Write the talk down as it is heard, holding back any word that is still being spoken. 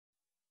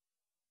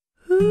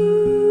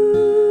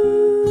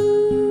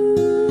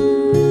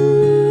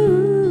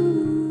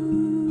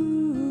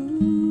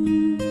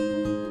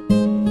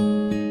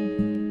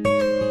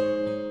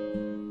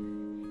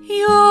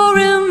You'll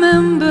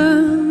remember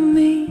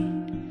me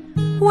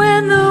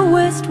when the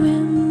west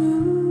wind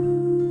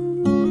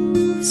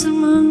moves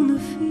among the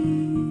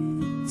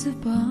fields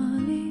of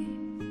barley.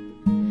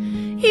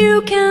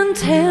 You can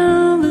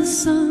tell the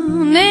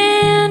sun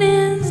in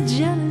his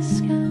jealous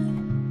sky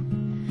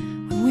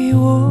when we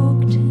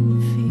walked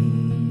in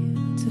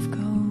fields of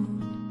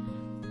gold.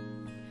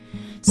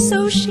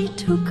 So she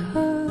took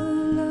her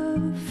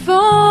love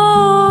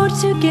for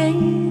to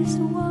gaze a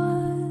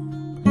while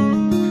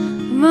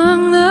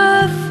among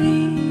the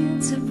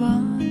fields of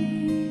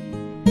barley.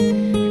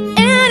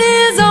 In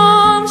his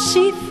arms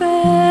she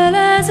fell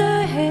as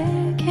her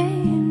hair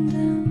came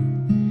down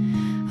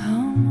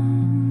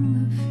among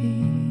the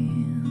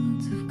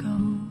fields of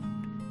gold.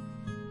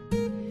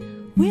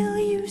 Will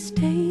you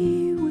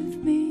stay with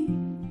me?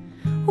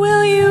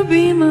 Will you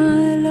be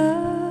my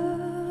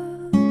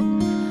love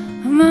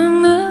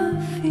among the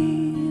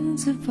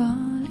fields of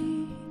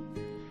barley?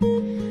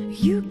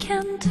 You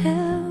can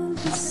tell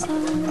the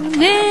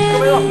sun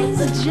is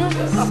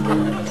just. I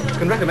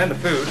can recommend the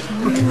food.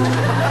 We've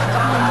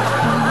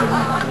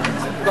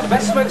got the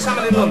best smoked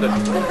salmon in London.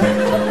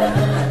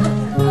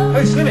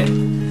 Oh, slimming.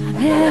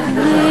 Never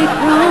make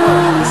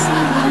promises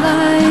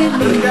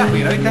lightly. Be careful,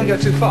 you know, you can't go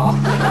too far.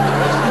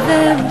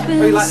 There have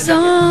been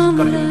some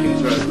got it in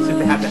King's Road.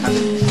 Simply had to have it.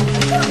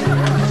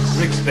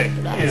 Rigsby.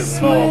 I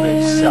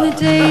swear the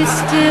day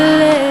still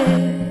led.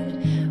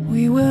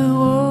 We will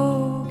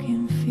walk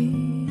in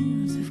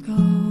fields of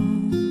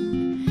gold.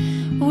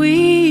 We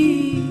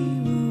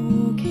will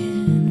walk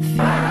in fields.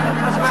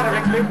 What's the matter,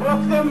 Rigsby?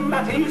 What's the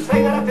matter? You say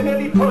that after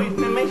nearly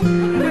poisoning me?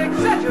 You're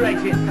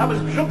exaggerating. I was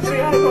drunk to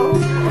the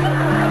eyeballs. I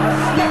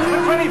slept for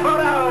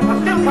 24 hours. I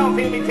still can't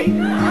feel my teeth.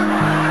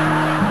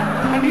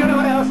 And do you know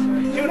what else? Do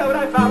you know what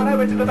I found when I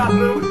went to the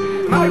bathroom?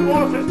 My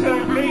water's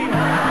turned green.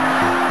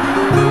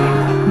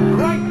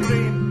 Bright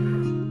green.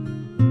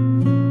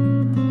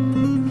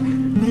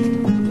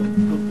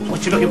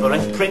 What you looking for, eh?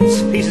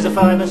 Prints, pieces of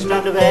fibre,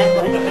 strand of hair?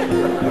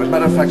 As a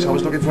matter of fact, I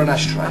was looking for an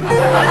ashtray.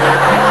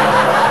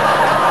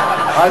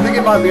 I think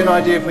it might be an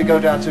idea if we go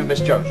down to Miss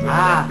Jones' room.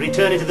 Ah,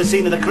 returning to the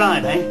scene of the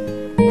crime, eh?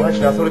 Well,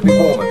 actually, I thought it'd be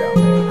warmer down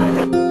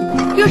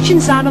there. Io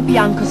cinzano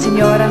bianco,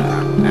 signora.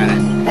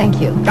 Thank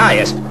you. Ah,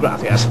 yes,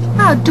 gracias.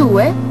 Ah,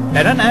 due?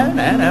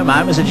 No,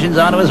 mine was a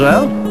Cinzano as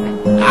well.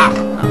 Ah,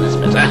 that's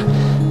better.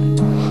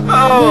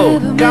 Oh,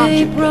 can't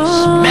you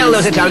smell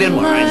those Italian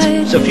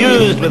wines?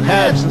 Suffused with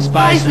herbs and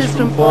spices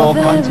from 4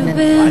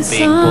 continents. I'm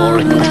being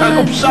boring.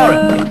 I'm sorry.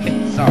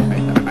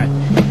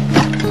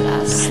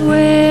 I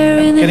swear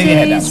in the Getting your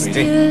head day down, sweetie.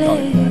 still Got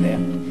it, right here.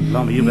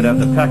 Lummy, you better have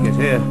the packet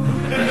here.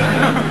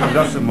 I've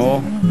got some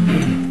more.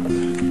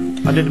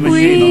 I did the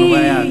machine on the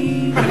way out.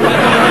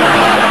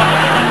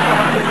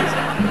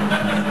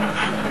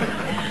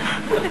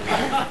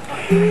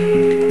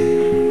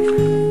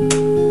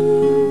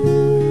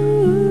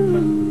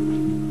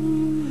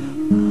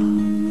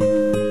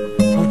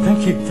 Oh,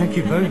 thank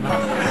you very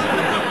much.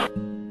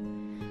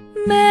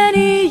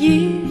 Many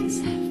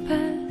years have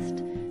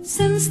passed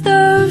since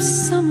those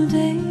summer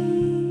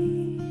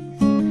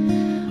days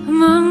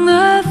among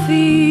the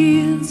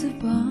fields of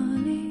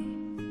barley.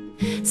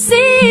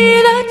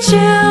 See the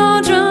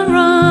children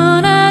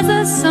run as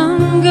the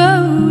sun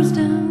goes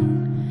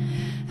down,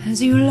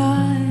 as you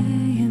lie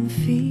in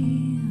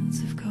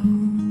fields of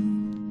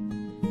gold.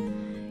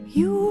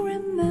 You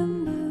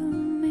remember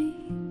me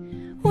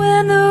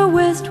when the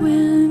west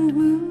wind